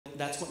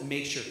that's what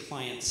makes your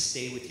clients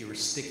stay with you or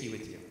sticky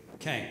with you.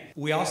 Okay.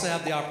 We also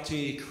have the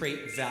opportunity to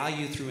create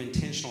value through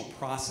intentional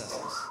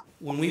processes.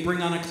 When we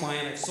bring on a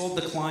client, I've sold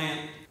the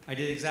client, I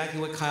did exactly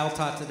what Kyle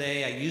taught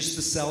today. I used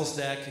the sales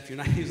deck. If you're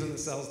not using the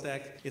sales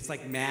deck, it's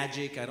like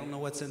magic. I don't know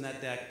what's in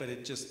that deck, but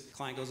it just,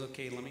 client goes,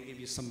 okay, let me give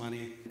you some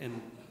money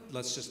and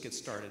let's just get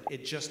started.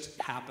 It just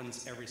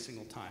happens every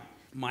single time.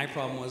 My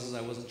problem was I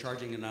wasn't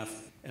charging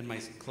enough and my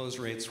close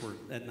rates were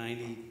at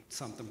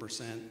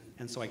 90-something%.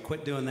 And so I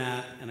quit doing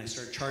that and I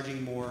started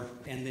charging more,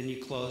 and then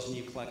you close and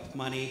you collect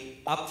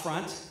money up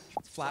front,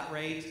 flat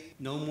rate,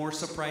 no more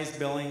surprise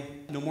billing,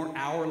 no more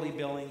hourly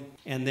billing,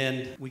 and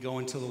then we go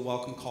into the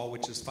welcome call,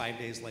 which is 5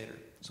 days later.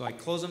 So I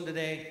close them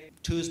today.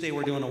 Tuesday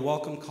we're doing a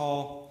welcome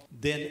call.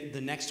 Then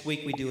the next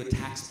week we do a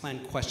tax plan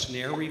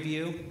questionnaire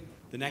review.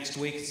 The next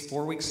week, it's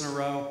 4 weeks in a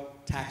row,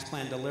 tax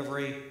plan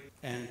delivery,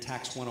 and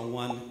Tax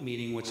 101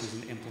 meeting, which is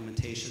an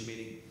implementation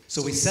meeting.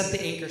 So we set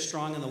the anchor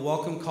strong in the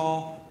welcome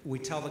call. We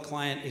tell the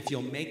client, if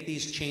you'll make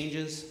these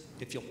changes,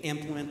 if you'll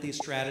implement these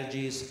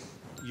strategies,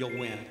 you'll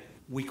win.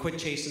 We quit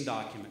chasing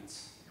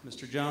documents.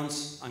 Mr.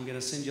 Jones, I'm going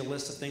to send you a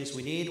list of things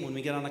we need. When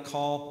we get on a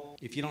call,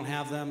 if you don't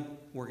have them,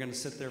 we're going to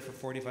sit there for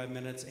 45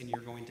 minutes and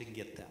you're going to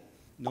get them.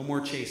 No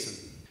more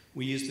chasing.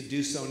 We use the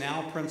do so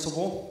now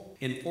principle.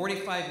 In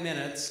 45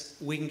 minutes,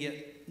 we can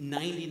get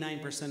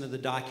 99% of the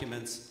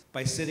documents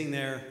by sitting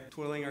there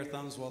twiddling our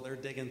thumbs while they're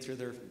digging through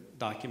their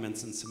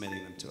documents and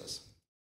submitting them to us.